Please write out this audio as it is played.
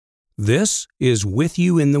This is With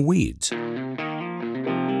You in the Weeds. Do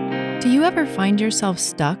you ever find yourself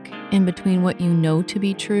stuck in between what you know to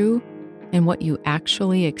be true and what you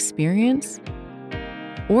actually experience?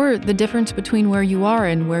 Or the difference between where you are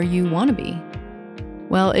and where you want to be?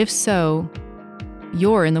 Well, if so,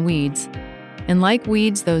 you're in the weeds. And like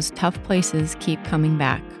weeds, those tough places keep coming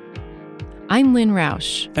back. I'm Lynn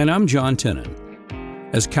Rausch. And I'm John Tennant.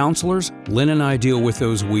 As counselors, Lynn and I deal with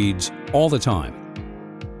those weeds all the time.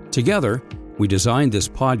 Together, we designed this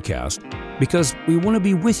podcast because we want to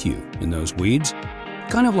be with you in those weeds,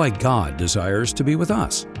 kind of like God desires to be with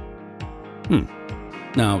us.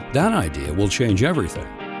 Now, that idea will change everything.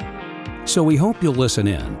 So we hope you'll listen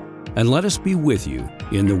in and let us be with you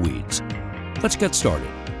in the weeds. Let's get started.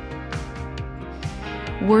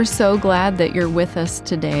 We're so glad that you're with us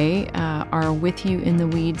today. Our With You in the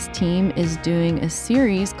Weeds team is doing a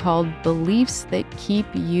series called Beliefs That Keep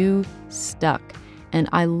You Stuck. And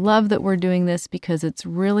I love that we're doing this because it's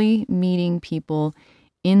really meeting people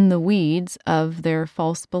in the weeds of their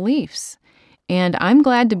false beliefs. And I'm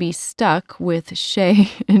glad to be stuck with Shay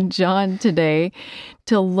and John today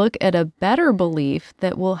to look at a better belief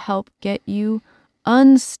that will help get you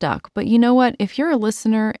unstuck. But you know what? If you're a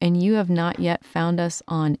listener and you have not yet found us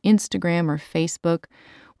on Instagram or Facebook,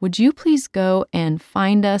 would you please go and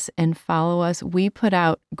find us and follow us? We put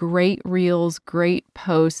out great reels, great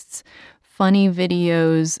posts, funny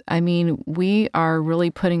videos. I mean, we are really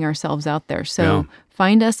putting ourselves out there. So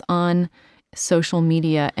Find us on social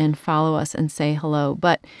media and follow us and say hello.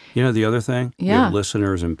 But you know the other thing? We have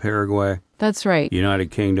listeners in Paraguay. That's right. United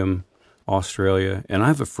Kingdom, Australia. And I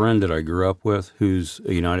have a friend that I grew up with who's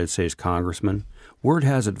a United States congressman. Word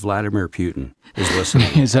has it Vladimir Putin is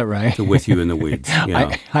listening. Is that right? To With You in the Weeds. You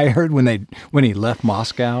know. I heard when he left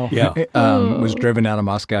Moscow, was driven out of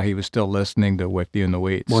Moscow, he was still listening to With You in the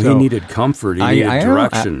Weeds. Well, he needed comfort. He needed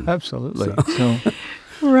direction. Absolutely.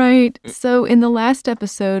 Right. So in the last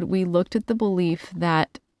episode, we looked at the belief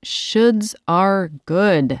that shoulds are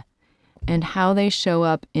good and how they show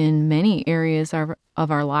up in many areas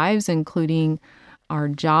of our lives, including our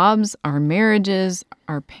jobs, our marriages,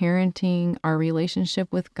 our parenting, our relationship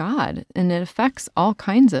with God. And it affects all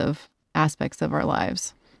kinds of aspects of our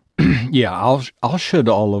lives. Yeah, I'll should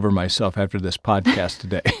all over myself after this podcast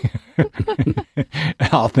today.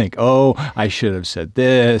 I'll think, I should have said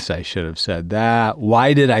this, I should have said that.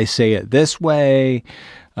 Why did I say it this way?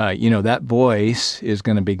 That voice is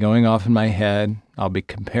going to be going off in my head. I'll be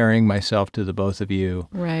comparing myself to the both of you.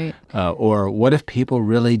 Right. Or what if people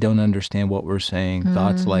really don't understand what we're saying?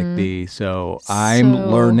 Thoughts like these. So I'm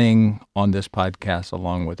learning on this podcast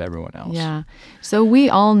along with everyone else. Yeah. So we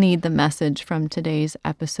all need the message from today's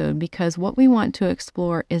episode because what we want to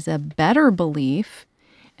explore is a better belief.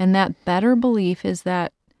 And that better belief is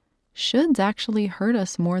that shoulds actually hurt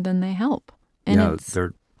us more than they help. And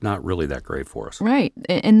they're not really that great for us. Right.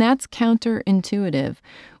 And that's counterintuitive.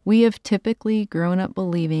 We have typically grown up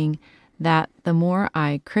believing that the more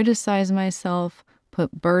I criticize myself,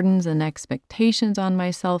 put burdens and expectations on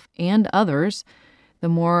myself and others, the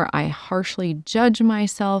more I harshly judge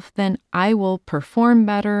myself, then I will perform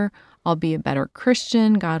better. I'll be a better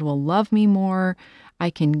Christian. God will love me more. I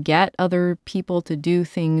can get other people to do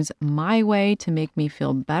things my way to make me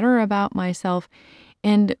feel better about myself.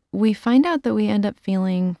 And we find out that we end up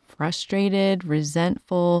feeling frustrated,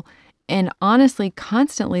 resentful, and honestly,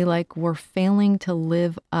 constantly like we're failing to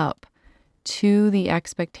live up to the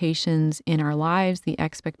expectations in our lives, the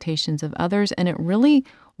expectations of others, and it really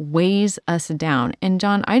weighs us down. And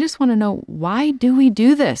John, I just want to know, why do we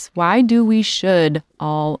do this? Why do we should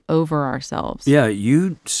all over ourselves? Yeah,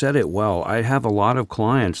 you said it well. I have a lot of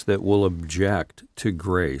clients that will object to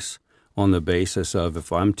grace on the basis of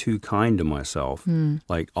if I'm too kind to myself,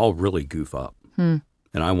 like I'll really goof up and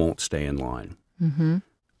I won't stay in line. Mm-hmm.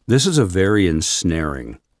 This is a very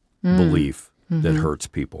ensnaring belief that hurts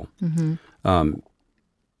people.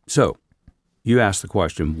 So you asked the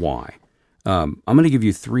question, why? I'm going to give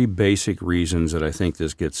you three basic reasons that I think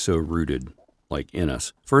this gets so rooted in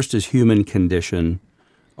us. First is human condition,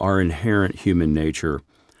 our inherent human nature.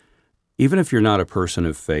 Even if you're not a person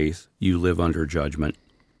of faith, you live under judgment.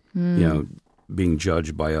 Being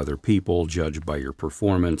judged by other people, judged by your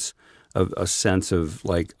performance, a sense of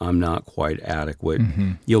I'm not quite adequate.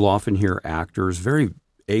 Mm-hmm. You'll often hear actors, very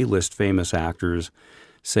A-list famous actors,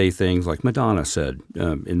 say things like Madonna said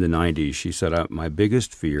in the 90s. She said, my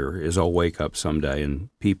biggest fear is I'll wake up someday and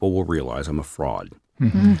people will realize I'm a fraud.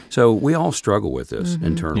 Mm-hmm. So we all struggle with this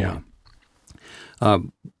internally. Yeah.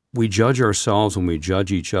 We judge ourselves and we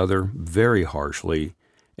judge each other very harshly.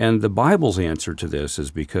 And the Bible's answer to this is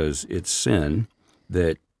because it's sin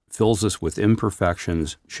that fills us with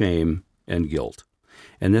imperfections, shame, and guilt.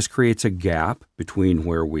 And this creates a gap between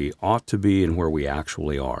where we ought to be and where we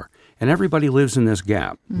actually are. And everybody lives in this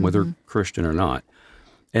gap, whether Christian or not.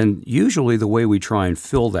 And usually the way we try and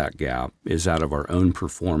fill that gap is out of our own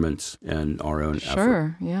performance and our own effort.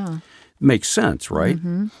 Sure, yeah. Makes sense, right?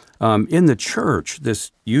 In the church,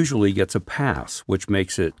 this usually gets a pass, which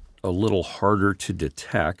makes it a little harder to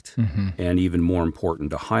detect and even more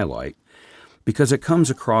important to highlight, because it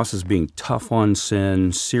comes across as being tough on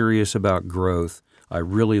sin, serious about growth. I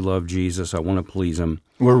really love Jesus. I want to please him.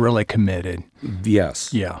 We're really committed.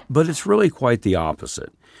 Yes. Yeah. But it's really quite the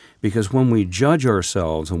opposite, because when we judge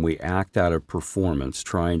ourselves and we act out of performance,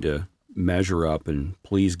 trying to measure up and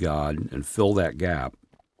please God and fill that gap,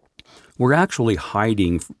 we're actually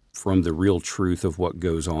hiding from the real truth of what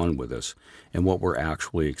goes on with us and what we're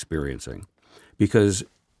actually experiencing, because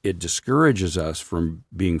it discourages us from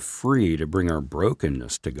being free to bring our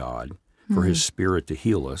brokenness to God for his Spirit to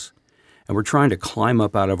heal us. And we're trying to climb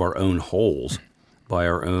up out of our own holes by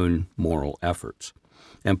our own moral efforts.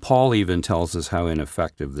 And Paul even tells us how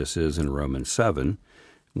ineffective this is in Romans 7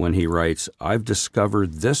 when he writes, I've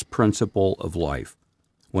discovered this principle of life.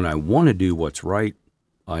 When I want to do what's right,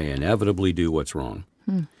 I inevitably do what's wrong.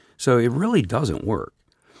 So it really doesn't work.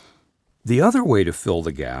 The other way to fill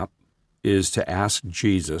the gap is to ask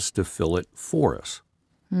Jesus to fill it for us.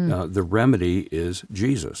 The remedy is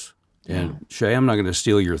Jesus. And Shay, I'm not going to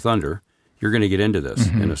steal your thunder. You're going to get into this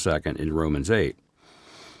in a second in Romans 8.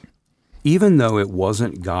 Even though it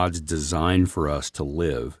wasn't God's design for us to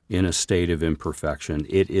live in a state of imperfection,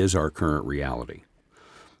 it is our current reality.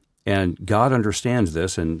 And God understands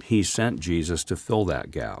this, and he sent Jesus to fill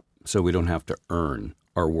that gap so we don't have to earn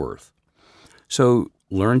our worth. So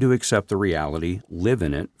learn to accept the reality, live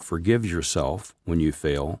in it, forgive yourself when you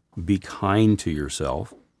fail, be kind to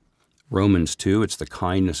yourself. Romans 2, it's the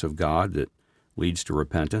kindness of God that leads to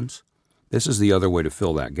repentance. This is the other way to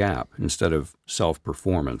fill that gap instead of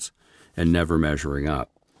self-performance and never measuring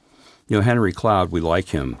up. You know, Henry Cloud, we like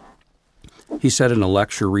him. He said in a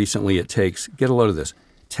lecture recently, it takes, get a load of this,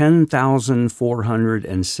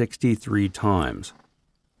 10,463 times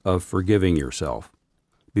of forgiving yourself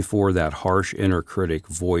before that harsh inner critic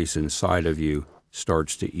voice inside of you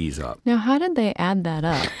starts to ease up. Now, how did they add that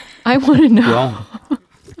up? I want to know. Well,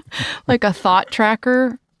 like a thought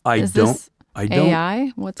tracker? I don't.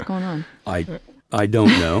 AI? What's going on? I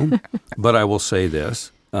don't know, but I will say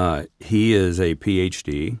this. He is a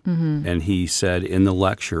PhD, and he said in the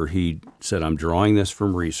lecture, he said, I'm drawing this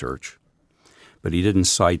from research, but he didn't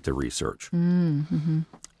cite the research.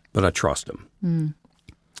 But I trust him.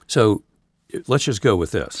 So let's just go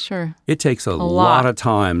with this. Sure. It takes a lot of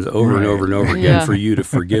times over and over and over again for you to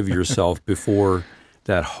forgive yourself before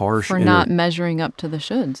that harsh For not measuring up to the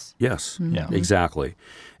shoulds. Yes, exactly.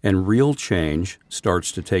 And real change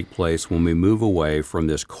starts to take place when we move away from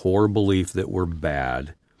this core belief that we're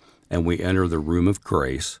bad and we enter the room of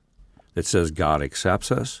grace that says God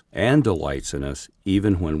accepts us and delights in us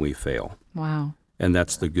even when we fail. Wow. And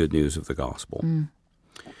that's the good news of the gospel.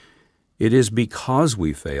 It is because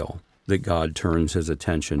we fail that God turns his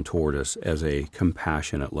attention toward us as a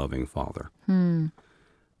compassionate, loving Father.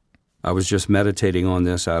 I was just meditating on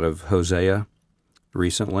this out of Hosea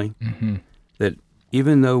recently, that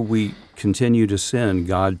even though we continue to sin,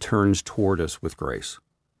 God turns toward us with grace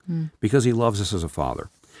because he loves us as a father.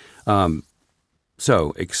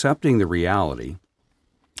 So accepting the reality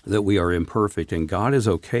that we are imperfect and God is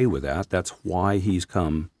okay with that, that's why he's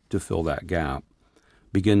come to fill that gap,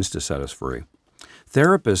 begins to set us free.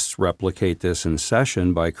 Therapists replicate this in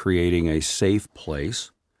session by creating a safe place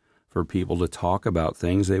for people to talk about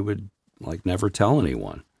things they would never tell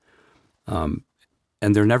anyone.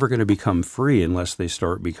 And they're never going to become free unless they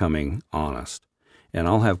start becoming honest. And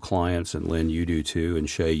I'll have clients, and Lynn, you do too, and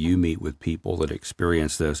Shay, you meet with people that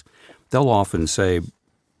experience this. They'll often say,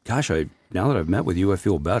 gosh, now that I've met with you, I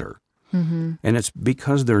feel better. And it's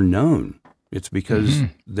because they're known. It's because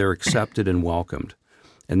they're accepted and welcomed.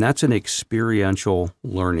 And that's an experiential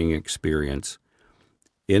learning experience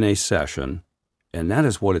in a session. And that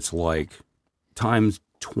is what it's like times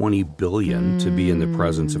 20 billion to be in the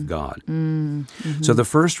presence of God. So the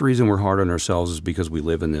first reason we're hard on ourselves is because we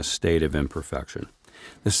live in this state of imperfection.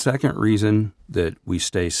 The second reason that we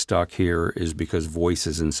stay stuck here is because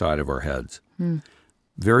voices inside of our heads.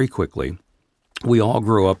 Very quickly, we all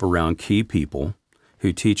grow up around key people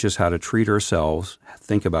who teach us how to treat ourselves,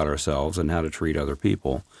 think about ourselves, and how to treat other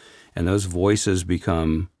people. And those voices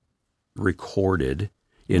become recorded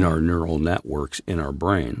in our neural networks in our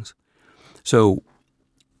brains. So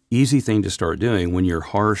easy thing to start doing when your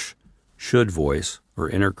harsh should voice or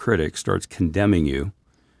inner critic starts condemning you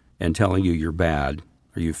and telling you you're bad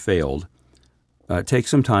or you failed, take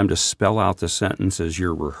some time to spell out the sentences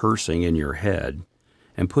you're rehearsing in your head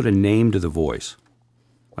and put a name to the voice.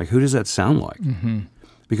 Like, who does that sound like?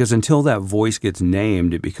 Because until that voice gets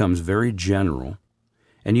named, it becomes very general,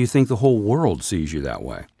 and you think the whole world sees you that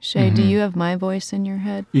way. Shay, do you have my voice in your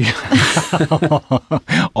head? Yeah.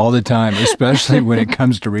 All the time, especially when it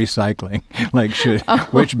comes to recycling. Like,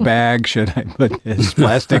 which bag should I put this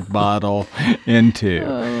plastic bottle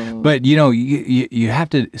into? But, you have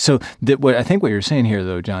to, so what I think what you're saying here,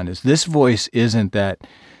 though, John, is this voice isn't that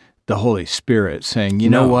the Holy Spirit saying, you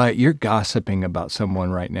know what, you're gossiping about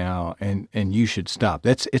someone right now, and you should stop.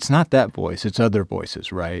 It's not that voice, it's other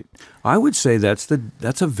voices, right? I would say that's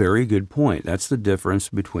a very good point. That's the difference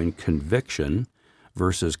between conviction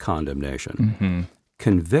versus condemnation.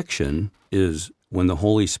 Conviction is when the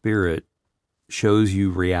Holy Spirit shows you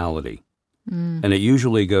reality. And it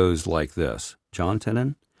usually goes like this. John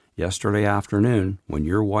Tennant, yesterday afternoon, when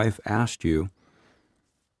your wife asked you,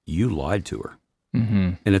 you lied to her.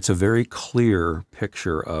 And it's a very clear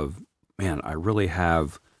picture of, man, I really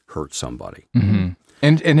have hurt somebody. And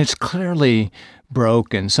it's clearly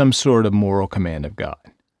broken some sort of moral command of God.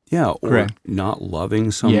 Yeah, or Correct. not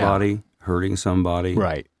loving somebody, hurting somebody.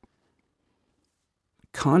 Right.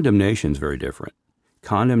 Condemnation is very different.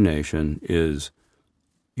 Condemnation is,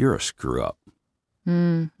 you're a screw up.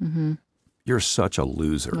 You're such a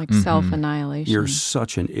loser. Like self-annihilation. You're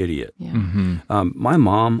such an idiot. Yeah. My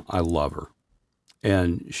mom, I love her.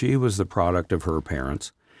 And she was the product of her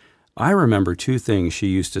parents. I remember two things she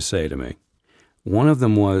used to say to me. One of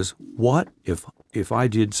them was, what if I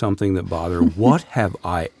did something that bothered her, what have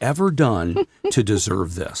I ever done to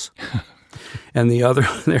deserve this? And the other,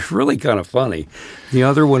 they're really kind of funny. The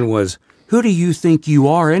other one was, who do you think you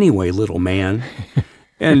are anyway, little man?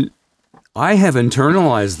 And I have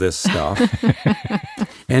internalized this stuff,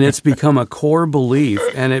 and it's become a core belief,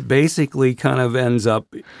 and it basically kind of ends up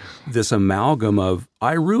this amalgam of,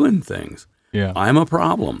 I ruin things. Yeah. I'm a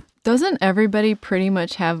problem. Doesn't everybody pretty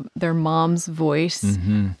much have their mom's voice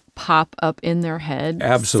pop up in their head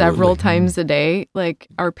Absolutely. several times a day? Like,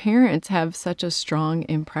 our parents have such a strong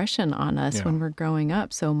impression on us when we're growing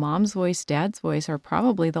up. So mom's voice, dad's voice are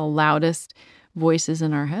probably the loudest voices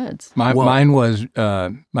in our heads. Mine was,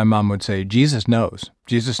 my mom would say, Jesus knows.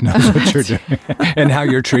 Jesus knows what you're doing and how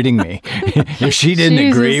you're treating me. If she didn't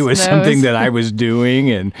agree with something that I was doing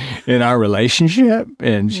and in our relationship,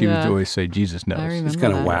 and she would always say, Jesus knows. I remember It's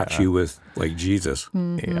kind of that. wax you with, like, Jesus.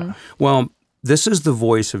 Yeah. Well, this is the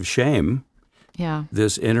voice of shame, Yeah.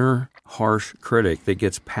 this inner harsh critic that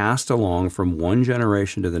gets passed along from one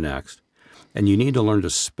generation to the next. And you need to learn to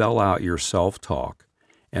spell out your self-talk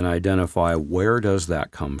and identify, where does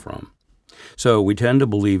that come from? So we tend to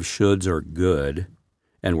believe shoulds are good,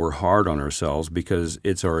 and we're hard on ourselves because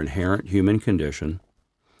it's our inherent human condition.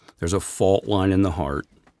 There's a fault line in the heart,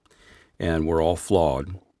 and we're all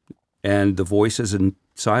flawed. And the voices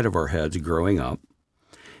inside of our heads growing up.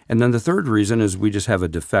 And then the third reason is we just have a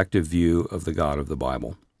defective view of the God of the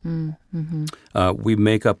Bible. We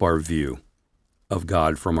make up our view of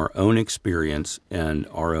God from our own experience and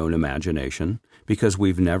our own imagination because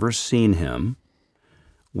we've never seen him.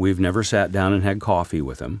 We've never sat down and had coffee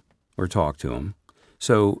with him or talked to him.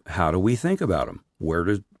 So how do we think about him? Where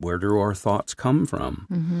do our thoughts come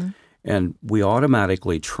from? And we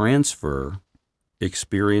automatically transfer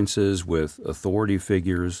experiences with authority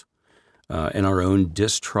figures and our own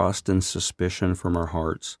distrust and suspicion from our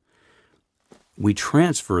hearts. We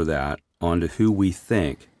transfer that onto who we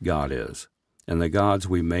think God is. And the gods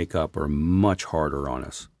we make up are much harder on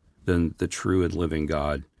us than the true and living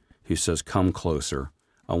God who says, come closer.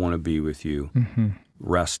 I want to be with you.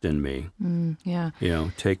 Rest in me. Yeah.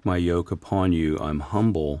 Take my yoke upon you. I'm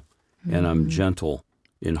humble and I'm gentle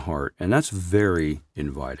in heart. And that's very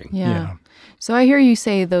inviting. Yeah. So I hear you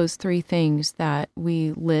say those three things, that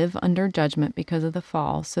we live under judgment because of the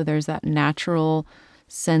fall. So there's that natural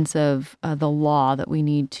sense of the law that we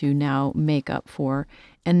need to now make up for.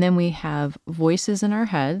 And then we have voices in our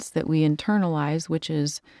heads that we internalize, which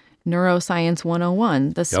is Neuroscience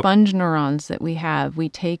 101, the sponge neurons that we have. We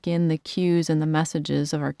take in the cues and the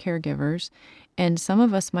messages of our caregivers. And some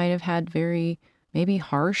of us might have had very maybe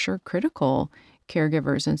harsh or critical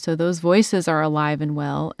caregivers. And so those voices are alive and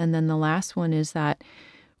well. And then the last one is that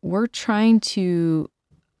we're trying to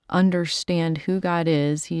understand who God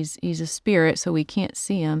is. He's a spirit, so we can't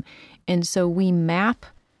see him. And so we map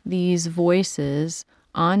these voices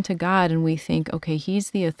onto God and we think, okay,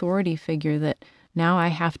 he's the authority figure that now I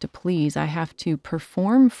have to please, I have to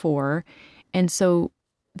perform for. And so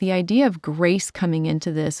the idea of grace coming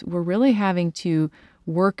into this, we're really having to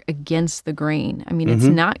work against the grain. I mean, it's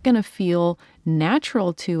not going to feel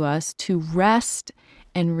natural to us to rest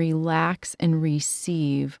and relax and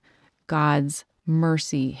receive God's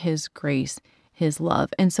mercy, His grace, His love.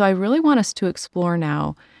 And so I really want us to explore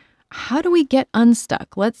now, how do we get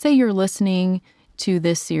unstuck? Let's say you're listening to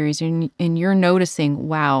this series and you're noticing,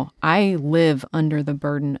 wow, I live under the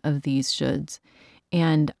burden of these shoulds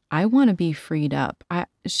and I want to be freed up.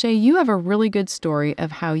 Shay, you have a really good story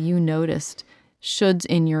of how you noticed shoulds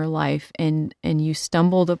in your life and you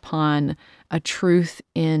stumbled upon a truth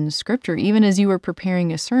in Scripture, even as you were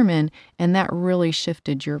preparing a sermon, and that really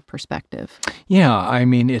shifted your perspective. Yeah, I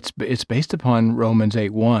mean, it's based upon Romans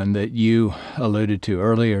 8:1 that you alluded to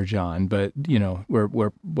earlier, John, but,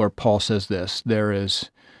 where Paul says this, there is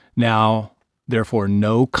now, therefore,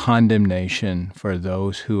 no condemnation for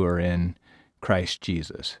those who are in Christ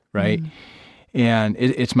Jesus, right? And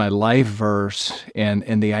it's my life verse,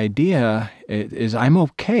 and the idea is I'm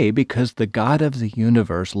okay because the God of the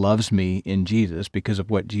universe loves me in Jesus because of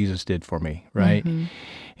what Jesus did for me, right?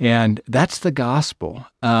 And that's the gospel.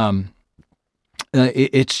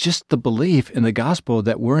 It's just the belief in the gospel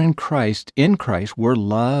that we're in Christ. In Christ, we're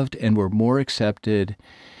loved and we're more accepted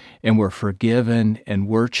and we're forgiven and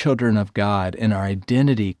we're children of God, and our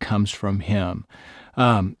identity comes from Him.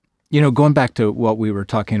 Going back to what we were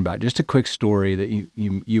talking about, just a quick story that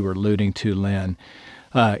you were alluding to, Lynn.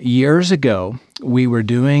 Years ago, we were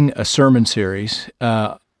doing a sermon series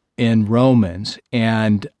in Romans,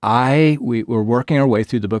 and we were working our way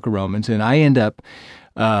through the book of Romans, and I end up,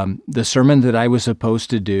 the sermon that I was supposed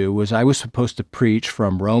to do was I was supposed to preach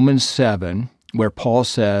from Romans 7, where Paul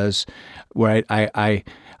says, where I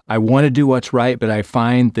want to do what's right, but I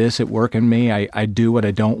find this at work in me. I do what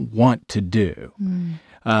I don't want to do.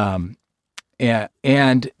 And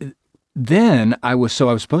then I was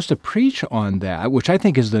supposed to preach on that, which I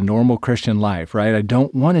think is the normal Christian life, right? I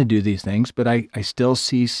don't want to do these things, but I still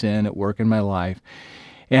see sin at work in my life.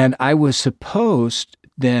 And I was supposed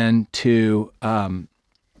then to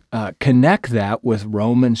connect that with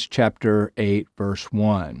Romans chapter 8, verse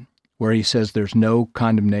 1, where he says there's no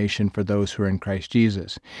condemnation for those who are in Christ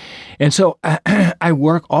Jesus. And so I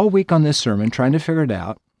work all week on this sermon, trying to figure it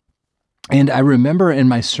out. And I remember in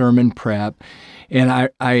my sermon prep, and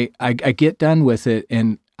I get done with it,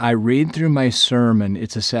 and I read through my sermon.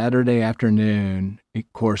 It's a Saturday afternoon. Of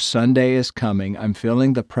course, Sunday is coming. I'm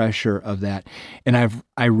feeling the pressure of that. And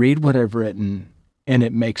I read what I've written, and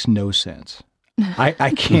it makes no sense.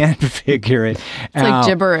 I can't figure it out. It's like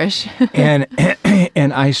gibberish.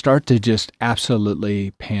 and I start to just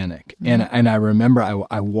absolutely panic. And I remember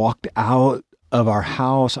I walked out of our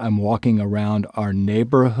house. I'm walking around our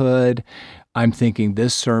neighborhood. I'm thinking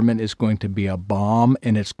this sermon is going to be a bomb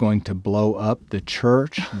and it's going to blow up the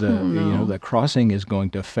church. The crossing is going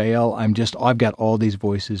to fail. I've got all these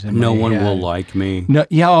voices in my head. No one will like me. No,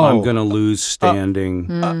 I'm going to lose standing.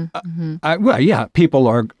 People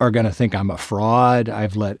are going to think I'm a fraud.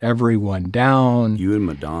 I've let everyone down. You and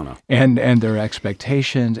Madonna. And their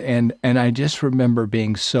expectations. And I just remember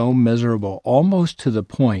being so miserable, almost to the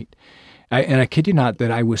point, and I kid you not, that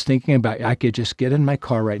I was thinking about, I could just get in my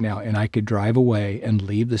car right now and I could drive away and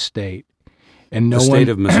leave the state. And no state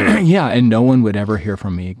of Missouri. Yeah, and no one would ever hear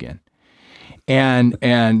from me again. And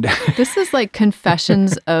this is like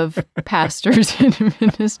confessions of pastors in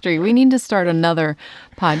ministry. We need to start another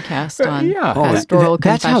podcast on pastoral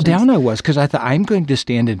confessions. That's how down I was, because I thought, I'm going to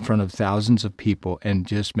stand in front of thousands of people and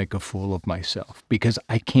just make a fool of myself because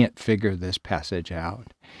I can't figure this passage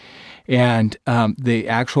out. And the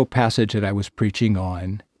actual passage that I was preaching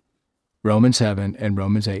on, Romans 7 and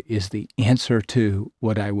Romans 8, is the answer to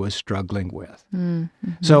what I was struggling with.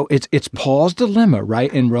 So it's Paul's dilemma,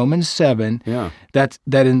 right? In Romans 7, that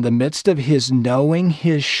in the midst of his knowing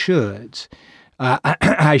his shoulds,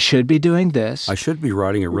 I should be doing this. I should be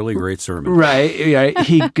writing a really great sermon. Right.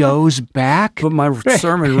 He goes back. But my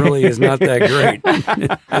sermon really is not that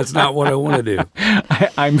great. That's not what I want to do.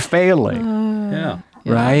 I'm failing.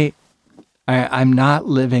 Right? I'm not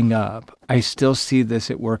living up. I still see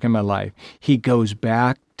this at work in my life. He goes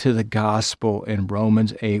back to the gospel in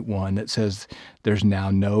Romans 8:1 that says there's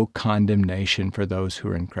now no condemnation for those who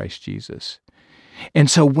are in Christ Jesus. And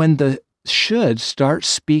so when the should start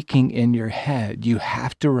speaking in your head, you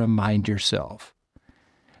have to remind yourself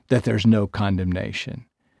that there's no condemnation.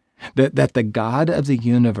 That the God of the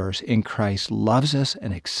universe in Christ loves us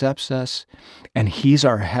and accepts us, and He's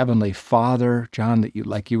our Heavenly Father, John,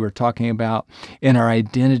 like you were talking about, and our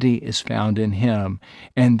identity is found in Him,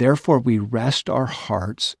 and therefore we rest our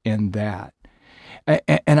hearts in that.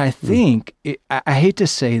 And I think, I hate to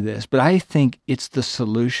say this, but I think it's the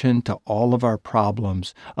solution to all of our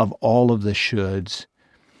problems, of all of the shoulds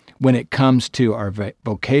when it comes to our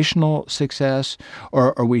vocational success,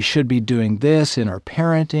 or we should be doing this in our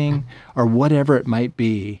parenting, or whatever it might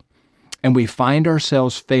be, and we find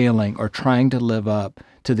ourselves failing or trying to live up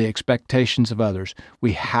to the expectations of others,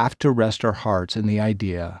 we have to rest our hearts in the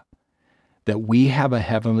idea that we have a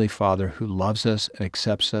Heavenly Father who loves us and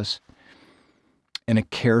accepts us and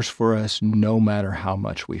cares for us no matter how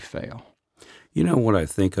much we fail. You know what I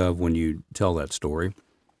think of when you tell that story?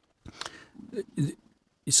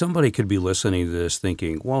 Somebody could be listening to this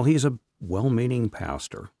thinking, well, he's a well-meaning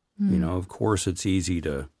pastor. You know, of course, it's easy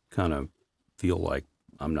to kind of feel like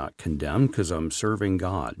I'm not condemned because I'm serving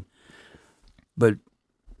God. But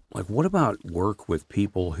like, what about work with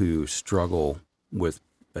people who struggle with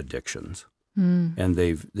addictions and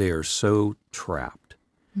they are so trapped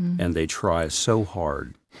and they try so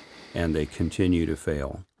hard and they continue to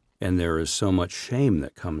fail and there is so much shame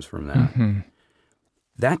that comes from that.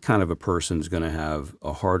 That kind of a person's going to have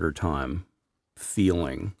a harder time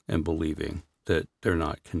feeling and believing that they're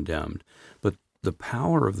not condemned. But the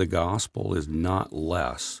power of the gospel is not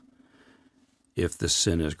less if the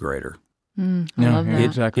sin is greater. I love that.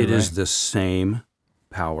 Exactly It right. is the same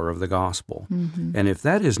power of the gospel. And if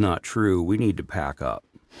that is not true, we need to pack up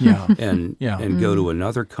Yeah. and Yeah. and go to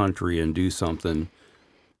another country and do something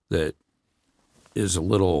that is a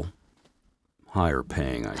little higher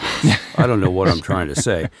paying, I guess. I don't know what I'm trying to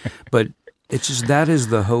say, but it's just that is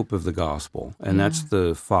the hope of the gospel, and that's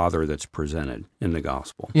the Father that's presented in the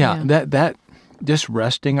gospel. Yeah, that just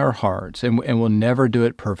resting our hearts, and we'll never do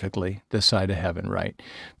it perfectly this side of heaven, right?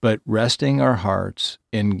 But resting our hearts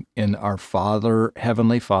in our Father,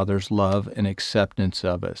 Heavenly Father's love and acceptance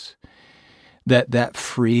of us, that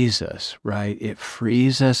frees us, right? It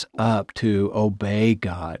frees us up to obey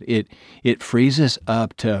God. It frees us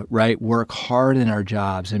up to, right, work hard in our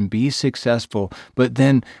jobs and be successful, but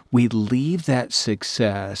then we leave that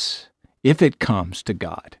success, if it comes, to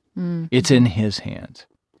God. It's in His hands.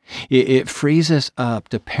 It frees us up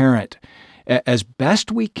to parent as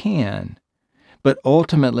best we can, but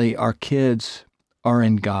ultimately our kids are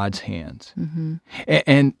in God's hands.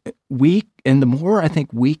 And the more I think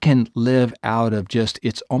we can live out of just,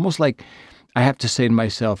 it's almost like I have to say to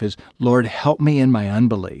myself is, Lord, help me in my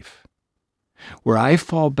unbelief, where I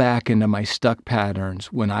fall back into my stuck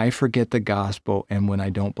patterns when I forget the gospel and when I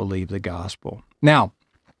don't believe the gospel. Now,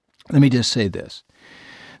 let me just say this.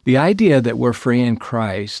 The idea that we're free in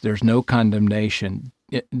Christ, there's no condemnation,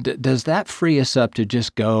 does that free us up to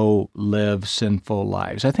just go live sinful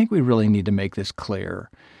lives? I think we really need to make this clear.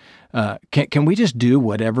 Can we just do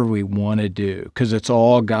whatever we want to do because it's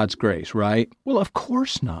all God's grace, right? Well, of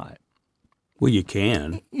course not. Well, you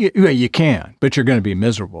can. You can, but you're going to be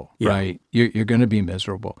miserable, Yeah. right? You're going to be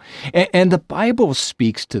miserable. And the Bible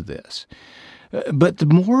speaks to this. But the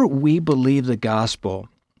more we believe the gospel,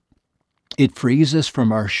 it frees us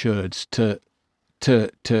from our shoulds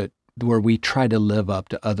to where we try to live up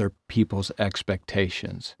to other people's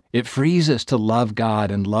expectations. It frees us to love God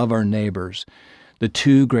and love our neighbors, the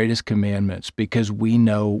two greatest commandments, because we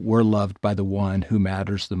know we're loved by the one who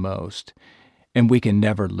matters the most, and we can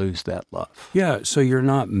never lose that love. Yeah, so you're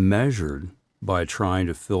not measured by trying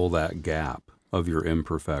to fill that gap of your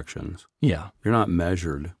imperfections. Yeah. You're not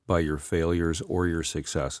measured by your failures or your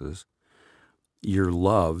successes. You're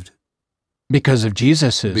loved Because of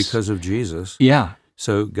Jesus's. because of Jesus. Yeah.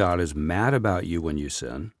 So God is mad about you when you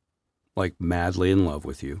sin, like madly in love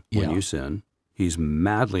with you when Yeah. you sin. He's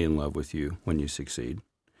madly in love with you when you succeed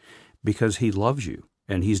because He loves you,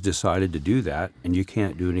 and He's decided to do that, and you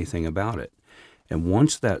can't do anything about it. And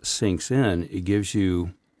once that sinks in, it gives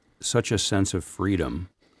you such a sense of freedom.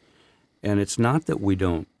 And it's not that we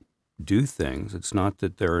don't do things. It's not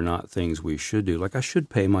that there are not things we should do. Like, I should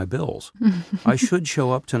pay my bills. I should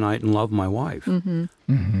show up tonight and love my wife,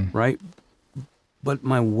 right? But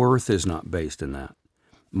my worth is not based in that.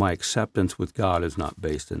 My acceptance with God is not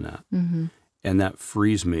based in that. And that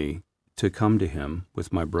frees me to come to Him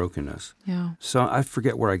with my brokenness. Yeah. So I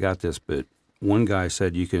forget where I got this, but one guy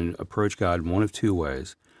said you can approach God in one of two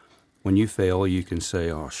ways. When you fail, you can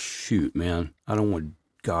say, oh, shoot, man, I don't want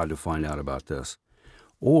God to find out about this.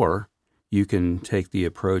 Or you can take the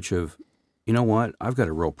approach of, you know what, I've got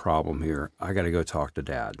a real problem here. I got to go talk to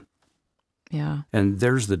Dad. Yeah. And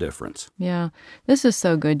there's the difference. Yeah. This is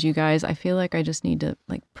so good, you guys. I feel like I just need to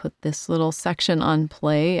put this little section on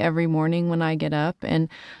play every morning when I get up. And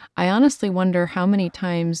I honestly wonder how many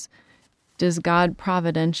times does God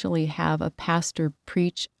providentially have a pastor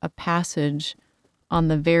preach a passage on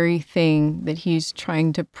the very thing that he's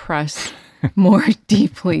trying to press more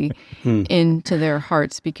deeply into their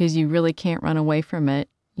hearts, because you really can't run away from it.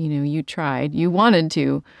 You know, you tried, you wanted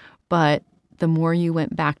to, but the more you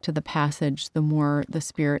went back to the passage, the more the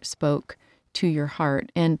Spirit spoke to your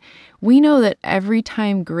heart. And we know that every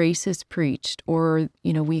time grace is preached, or,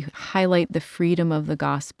 we highlight the freedom of the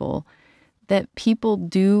gospel, that people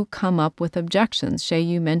do come up with objections. Shay,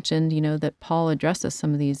 you mentioned, that Paul addresses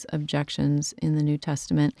some of these objections in the New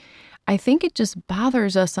Testament. I think it just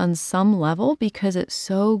bothers us on some level because it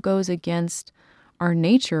so goes against our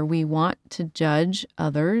nature. We want to judge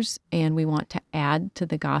others and we want to add to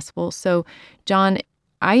the gospel. So, John,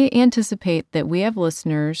 I anticipate that we have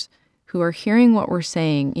listeners who are hearing what we're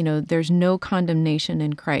saying. There's no condemnation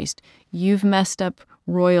in Christ. You've messed up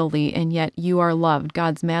royally, and yet you are loved.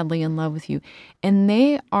 God's madly in love with you. And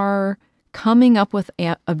they are coming up with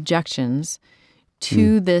objections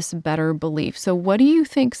to this better belief. So what do you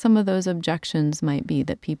think some of those objections might be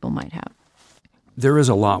that people might have? There is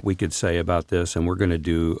a lot we could say about this, and we're going to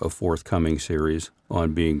do a forthcoming series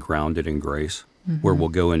on being grounded in grace, where we'll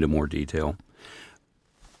go into more detail.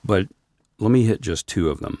 But let me hit just two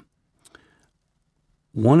of them.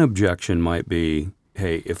 One objection might be,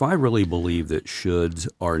 hey, if I really believe that shoulds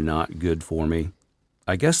are not good for me,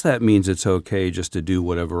 I guess that means it's okay just to do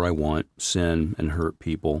whatever I want, sin, and hurt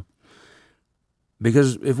people.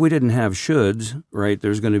 Because if we didn't have shoulds, right,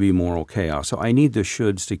 there's going to be moral chaos. So I need the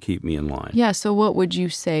shoulds to keep me in line. Yeah, so what would you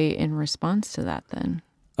say in response to that then?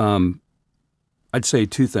 I'd say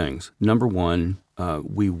two things. Number one,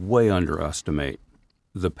 we way underestimate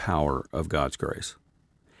the power of God's grace.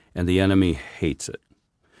 And the enemy hates it.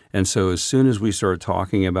 And so as soon as we start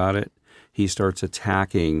talking about it, he starts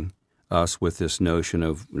attacking us with this notion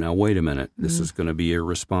of, now, wait a minute, this is going to be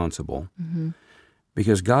irresponsible.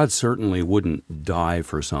 Because God certainly wouldn't die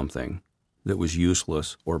for something that was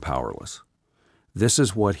useless or powerless. This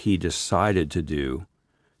is what he decided to do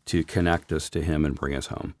to connect us to him and bring us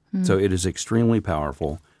home. So it is extremely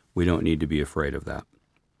powerful. We don't need to be afraid of that.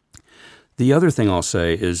 The other thing I'll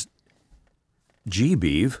say is, gee,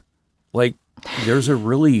 Beeve, there's a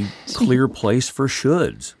really clear place for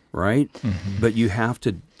shoulds, right? But you have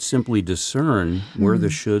to simply discern where the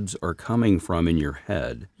shoulds are coming from in your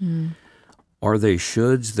head. Are they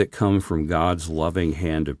shoulds that come from God's loving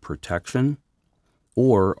hand of protection?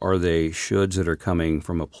 Or are they shoulds that are coming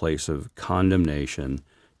from a place of condemnation,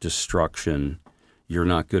 destruction, you're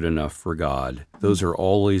not good enough for God? Those are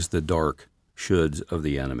always the dark shoulds of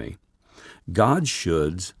the enemy. God's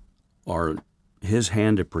shoulds are his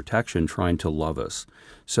hand of protection trying to love us.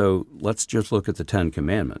 So let's just look at the 10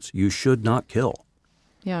 Commandments. You should not kill.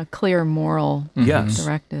 Yeah, clear moral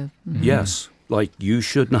directive. Yes, you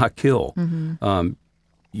should not kill.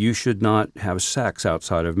 You should not have sex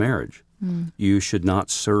outside of marriage. You should not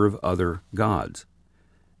serve other gods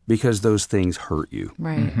because those things hurt you.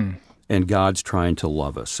 Right. And God's trying to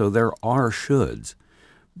love us. So there are shoulds.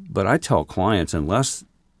 But I tell clients, unless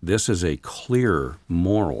this is a clear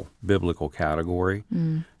moral biblical category,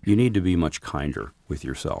 you need to be much kinder with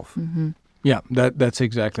yourself. Yeah, that's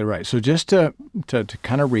exactly right. So just to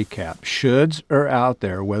kind of recap, shoulds are out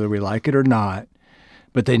there, whether we like it or not,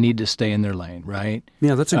 but they need to stay in their lane, right?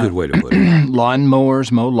 Yeah, that's a good way to put it. Lawn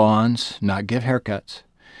mowers mow lawns, not give haircuts.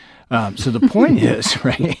 So the point is,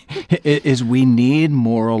 right, is we need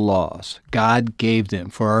moral laws. God gave them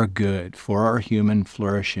for our good, for our human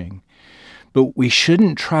flourishing. But we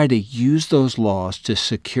shouldn't try to use those laws to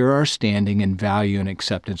secure our standing and value and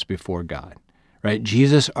acceptance before God, right?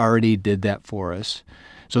 Jesus already did that for us.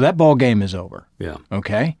 So that ball game is over. Yeah.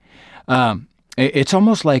 Okay? It's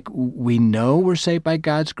almost like we know we're saved by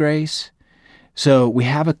God's grace, so we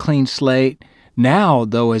have a clean slate. Now,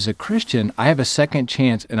 though, as a Christian, I have a second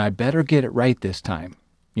chance, and I better get it right this time.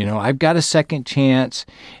 I've got a second chance,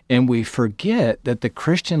 and we forget that the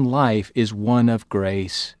Christian life is one of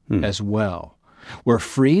grace as well. We're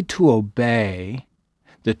free to obey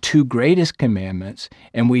the two greatest commandments,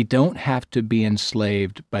 and we don't have to be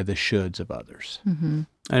enslaved by the shoulds of others. And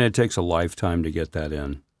it takes a lifetime to get that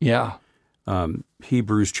in. Yeah.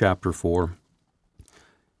 Hebrews chapter 4.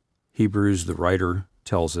 Hebrews, the writer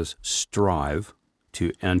tells us, strive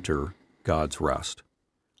to enter God's rest.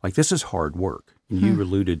 This is hard work. You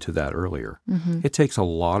alluded to that earlier. It takes a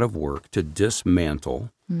lot of work to dismantle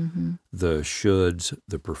the shoulds,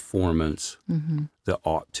 the performance, the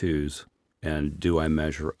ought tos, and do I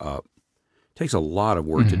measure up. It takes a lot of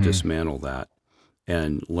work to dismantle that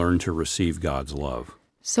and learn to receive God's love.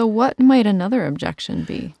 So what might another objection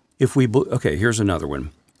be? Okay, here's another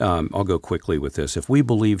one. I'll go quickly with this. If we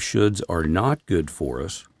believe shoulds are not good for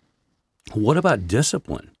us, what about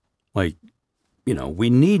discipline? We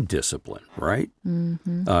need discipline, right?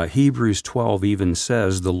 Hebrews 12 even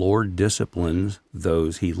says the Lord disciplines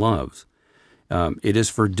those he loves. It is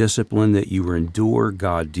for discipline that you endure.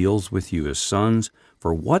 God deals with you as sons.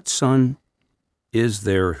 For what son is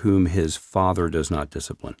there whom his father does not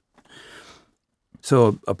discipline?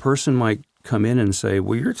 So a person might come in and say,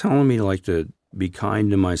 well, you're telling me like to be kind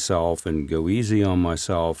to myself and go easy on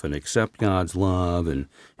myself and accept God's love. And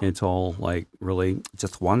it's all like really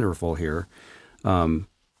just wonderful here.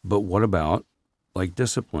 But what about like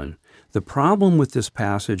discipline? The problem with this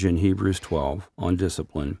passage in Hebrews 12 on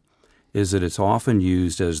discipline is that it's often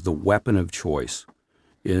used as the weapon of choice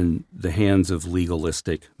in the hands of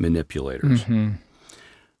legalistic manipulators.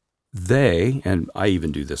 They, and I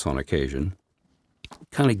even do this on occasion,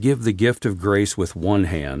 kind of give the gift of grace with one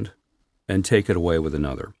hand and take it away with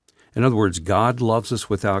another. In other words, God loves us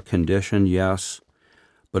without condition, yes,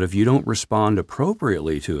 but if you don't respond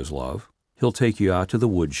appropriately to his love, he'll take you out to the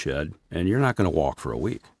woodshed and you're not going to walk for a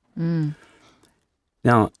week.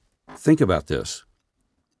 Now, think about this.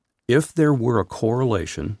 If there were a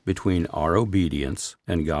correlation between our obedience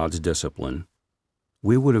and God's discipline,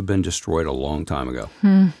 we would have been destroyed a long time ago.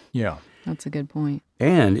 Yeah. That's a good point.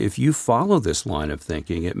 And if you follow this line of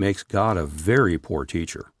thinking, it makes God a very poor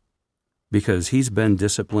teacher because he's been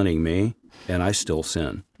disciplining me and I still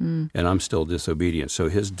sin and I'm still disobedient. So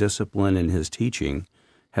his discipline and his teaching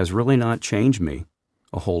has really not changed me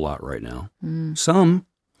a whole lot right now. Some,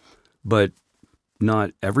 but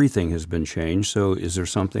not everything has been changed. So is there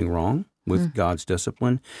something wrong with God's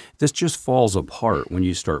discipline? This just falls apart when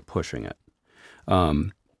you start pushing it.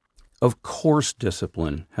 Of course,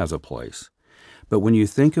 discipline has a place. But when you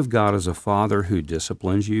think of God as a father who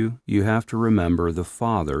disciplines you, you have to remember the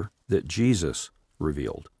father that Jesus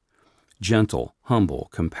revealed. Gentle, humble,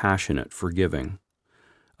 compassionate, forgiving.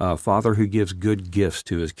 A father who gives good gifts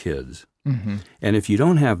to his kids. And if you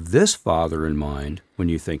don't have this father in mind when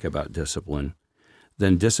you think about discipline,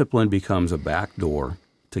 then discipline becomes a back door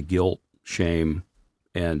to guilt, shame,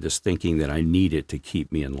 and this thinking that I need it to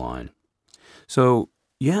keep me in line. So,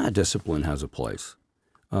 yeah, discipline has a place,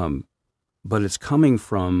 but it's coming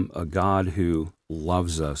from a God who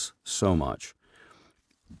loves us so much.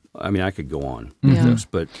 I mean, I could go on with this,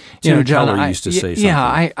 but Tim Keller used to say something.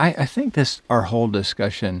 Yeah, I think our whole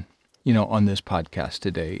discussion, on this podcast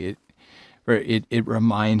today, it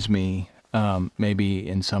reminds me, maybe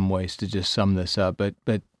in some ways to just sum this up,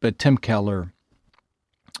 but Tim Keller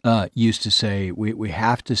used to say we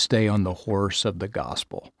have to stay on the horse of the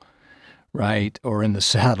gospel, right? Or in the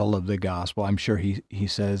saddle of the gospel. I'm sure he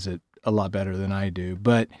says it a lot better than I do.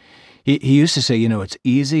 But he used to say, it's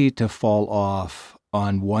easy to fall off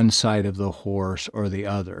on one side of the horse or the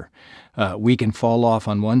other. We can fall off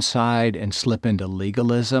on one side and slip into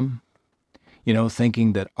legalism,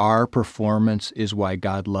 thinking that our performance is why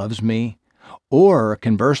God loves me. Or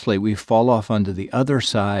conversely, we fall off onto the other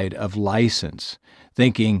side of license,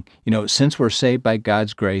 thinking, since we're saved by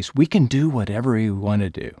God's grace, we can do whatever we want to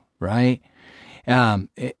do, right?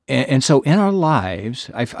 And so in our lives,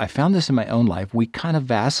 I found this in my own life, we kind of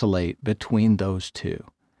vacillate between those two.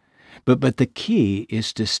 But the key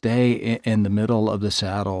is to stay in the middle of the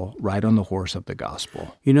saddle, right on the horse of the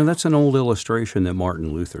gospel. That's an old illustration that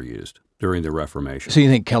Martin Luther used during the Reformation. So you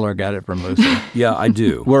think Keller got it from Luther? Yeah, I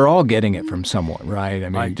do. We're all getting it from someone, right? I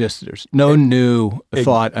mean, there's no new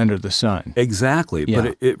thought under the sun. Exactly. Yeah.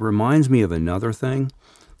 But it reminds me of another thing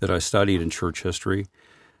that I studied in church history.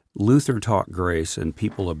 Luther taught grace, and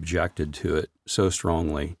people objected to it so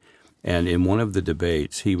strongly. And in one of the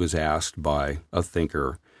debates, he was asked by a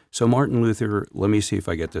thinker, so Martin Luther, let me see if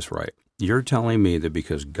I get this right. You're telling me that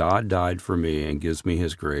because God died for me and gives me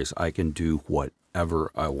his grace, I can do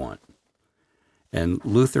whatever I want. And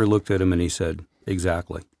Luther looked at him and he said,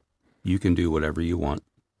 exactly. You can do whatever you want.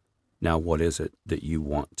 Now, what is it that you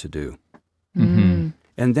want to do? And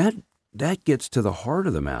that gets to the heart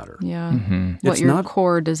of the matter. Yeah. What It's your not-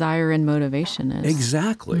 core desire and motivation is.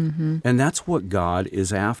 Exactly. And that's what God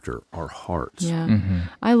is after, our hearts. Yeah.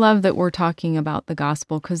 I love that we're talking about the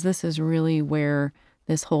gospel because this is really where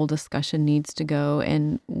this whole discussion needs to go.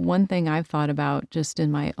 And one thing I've thought about just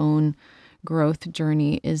in my own growth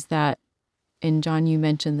journey is that, and John, you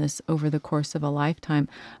mentioned this over the course of a lifetime,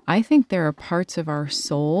 I think there are parts of our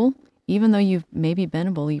soul, even though you've maybe been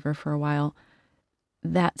a believer for a while,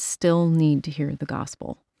 that still need to hear the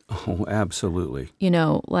gospel. Oh, absolutely.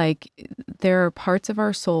 Like there are parts of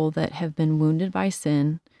our soul that have been wounded by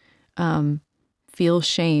sin, feel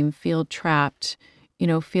shame, feel trapped,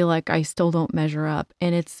 feel like I still don't measure up.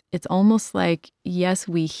 And it's almost like, yes,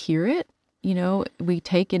 we hear it, we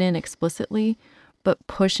take it in explicitly, but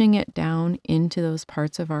pushing it down into those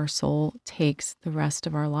parts of our soul takes the rest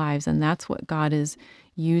of our lives. And that's what God is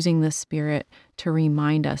using the Spirit to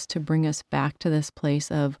remind us, to bring us back to this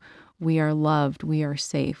place of we are loved, we are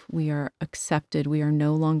safe, we are accepted, we are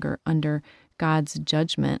no longer under God's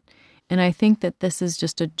judgment. And I think that this is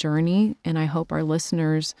just a journey, and I hope our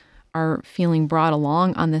listeners are feeling brought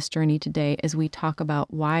along on this journey today as we talk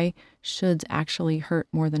about why shoulds actually hurt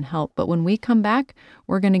more than help. But when we come back,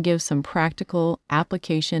 we're going to give some practical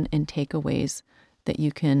application and takeaways that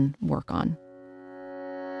you can work on.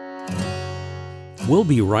 We'll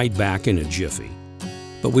be right back in a jiffy,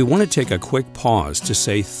 but we want to take a quick pause to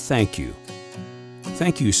say thank you.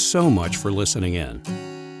 Thank you so much for listening in.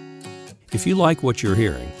 If you like what you're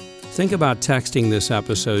hearing, think about texting this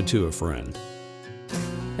episode to a friend.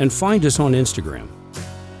 And find us on Instagram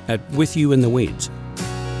at With You in the Weeds.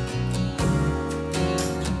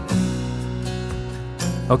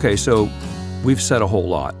 Okay, so we've said a whole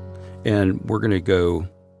lot, and we're going to go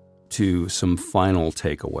to some final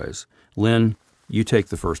takeaways. Lynn, you take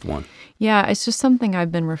the first one. Yeah, it's just something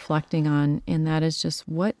I've been reflecting on, and that is just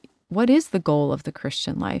what is the goal of the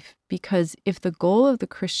Christian life? Because if the goal of the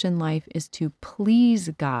Christian life is to please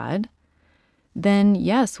God, then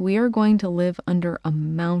yes, we are going to live under a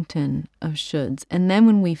mountain of shoulds. And then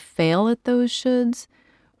when we fail at those shoulds,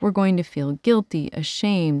 we're going to feel guilty,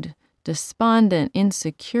 ashamed, despondent,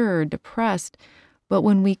 insecure, depressed. But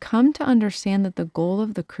when we come to understand that the goal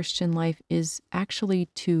of the Christian life is actually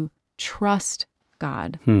to trust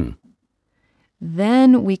God,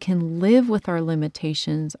 then we can live with our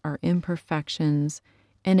limitations, our imperfections,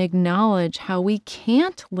 and acknowledge how we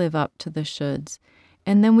can't live up to the shoulds.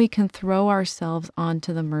 And then we can throw ourselves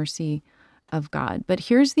onto the mercy of God. But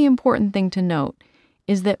here's the important thing to note,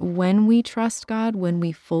 is that when we trust God, when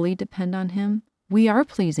we fully depend on Him, we are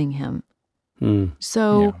pleasing Him.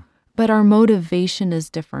 But our motivation is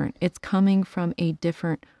different. It's coming from a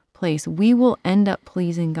different place. We will end up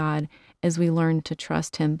pleasing God as we learn to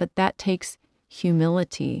trust Him, but that takes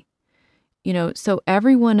humility. So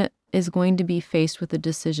everyone is going to be faced with a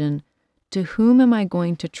decision, to whom am I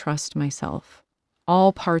going to trust myself?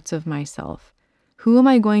 All parts of myself. Who am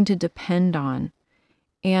I going to depend on?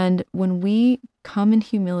 And when we come in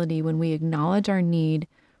humility, when we acknowledge our need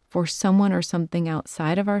for someone or something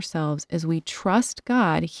outside of ourselves, as we trust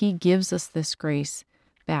God, He gives us this grace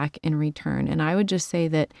back in return. And I would just say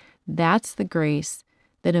that that's the grace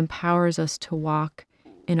that empowers us to walk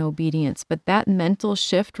in obedience. But that mental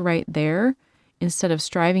shift right there, instead of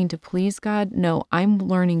striving to please God, no, I'm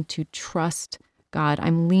learning to trust God.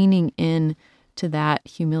 I'm leaning in to that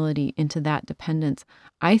humility, into that dependence.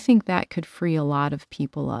 I think that could free a lot of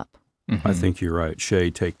people up. Mm-hmm. I think you're right. Shay,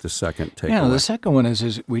 take the second takeaway. Yeah, the second one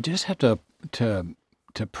is we just have to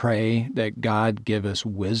pray that God give us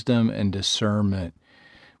wisdom and discernment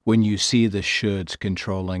when you see the shoulds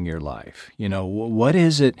controlling your life. What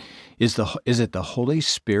is it? Is it the Holy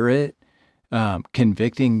Spirit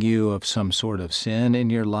convicting you of some sort of sin in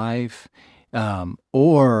your life,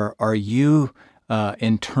 or are you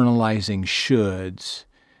internalizing shoulds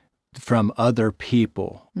from other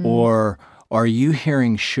people, or are you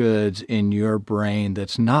hearing shoulds in your brain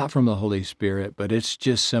that's not from the Holy Spirit, but it's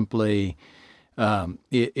just simply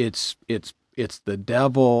it's the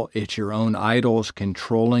devil, it's your own idols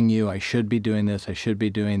controlling you. I should be doing this, I should be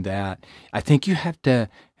doing that. I think you have to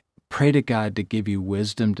pray to God to give you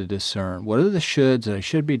wisdom to discern what are the shoulds that I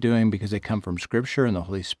should be doing because they come from Scripture and the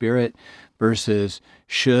Holy Spirit versus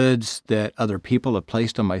shoulds that other people have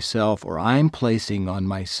placed on myself or I'm placing on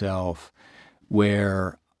myself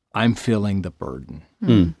where I'm feeling the burden.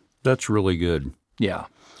 That's really good. Yeah.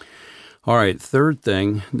 All right, third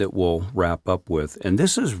thing that we'll wrap up with, and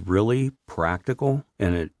this is really practical,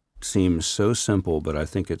 and it seems so simple, but I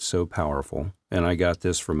think it's so powerful, and I got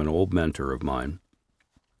this from an old mentor of mine.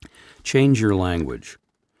 Change your language.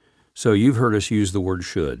 So you've heard us use the word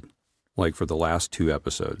should, like for the last 2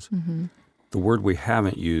 episodes. Mm-hmm. The word we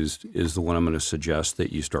haven't used is the one I'm going to suggest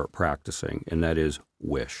that you start practicing, and that is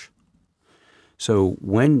wish. So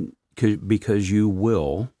because you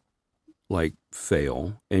will,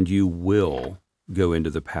 fail, and you will go into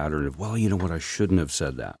the pattern of, well, you know what, I shouldn't have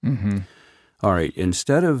said that. Mm-hmm. All right,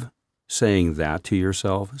 instead of saying that to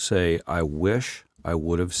yourself, say, I wish I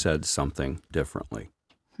would have said something differently.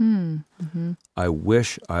 Mm-hmm. I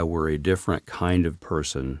wish I were a different kind of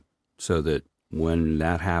person so that when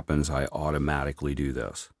that happens, I automatically do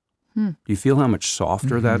this. Do you feel how much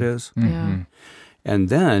softer that is? Mm-hmm. Yeah. And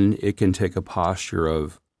then it can take a posture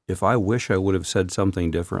of, if I wish I would have said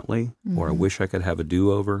something differently, or I wish I could have a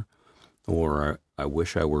do-over, or I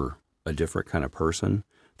wish I were a different kind of person,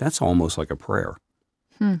 that's almost like a prayer.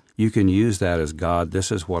 You can use that as, God,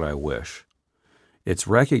 this is what I wish. It's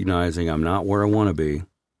recognizing I'm not where I want to be,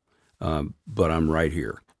 but I'm right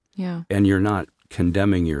here. Yeah. And you're not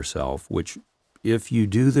condemning yourself, which if you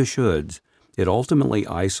do the shoulds, it ultimately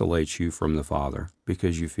isolates you from the Father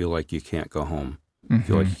because you feel like you can't go home. You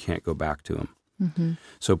feel like you can't go back to him.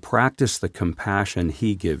 So practice the compassion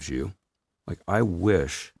he gives you. Like, I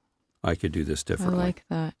wish I could do this differently. I like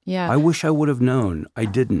that. Yeah. I wish I would have known. I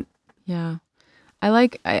didn't. Yeah. I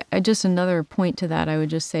just another point to that I would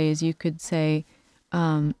just say is you could say,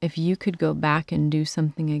 if you could go back and do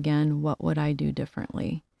something again, what would I do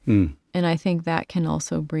differently? And I think that can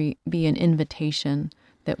also be an invitation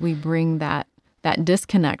that we bring that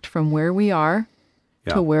disconnect from where we are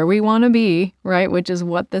to where we want to be, right? Which is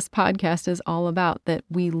what this podcast is all about, that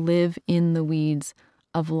we live in the weeds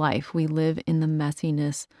of life. We live in the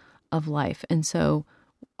messiness of life. And so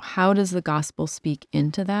how does the gospel speak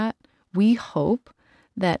into that? We hope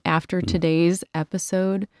that after today's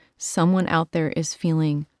episode, someone out there is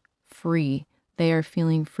feeling free. They are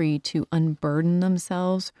feeling free to unburden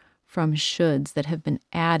themselves from shoulds that have been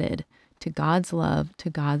added to God's love, to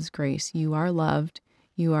God's grace. You are loved,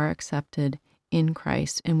 you are accepted in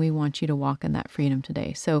Christ, and we want you to walk in that freedom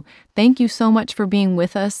today. So thank you so much for being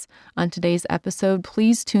with us on today's episode.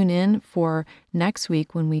 Please tune in for next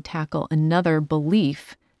week when we tackle another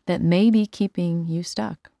belief that may be keeping you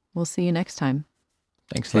stuck. We'll see you next time.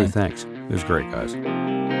 Thanks, Hey, Len. thanks. It was great, guys.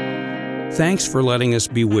 Thanks for letting us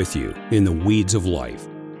be with you in the weeds of life.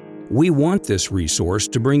 We want this resource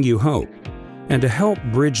to bring you hope and to help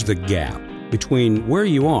bridge the gap between where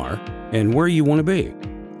you are and where you want to be.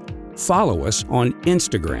 Follow us on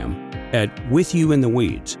Instagram at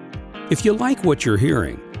WithYouInTheWeeds. If you like what you're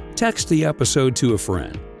hearing, text the episode to a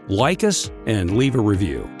friend, like us, and leave a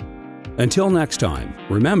review. Until next time,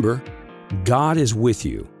 remember, God is with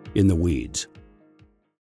you in the weeds.